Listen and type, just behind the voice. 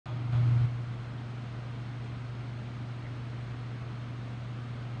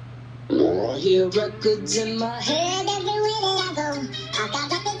I hear records in my head. Heard everywhere that I go. I've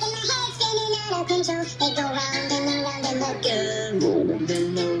got records in my head spinning out of control. They go round and around and again, Round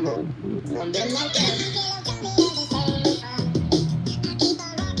and around, round and and again. Tell me everything.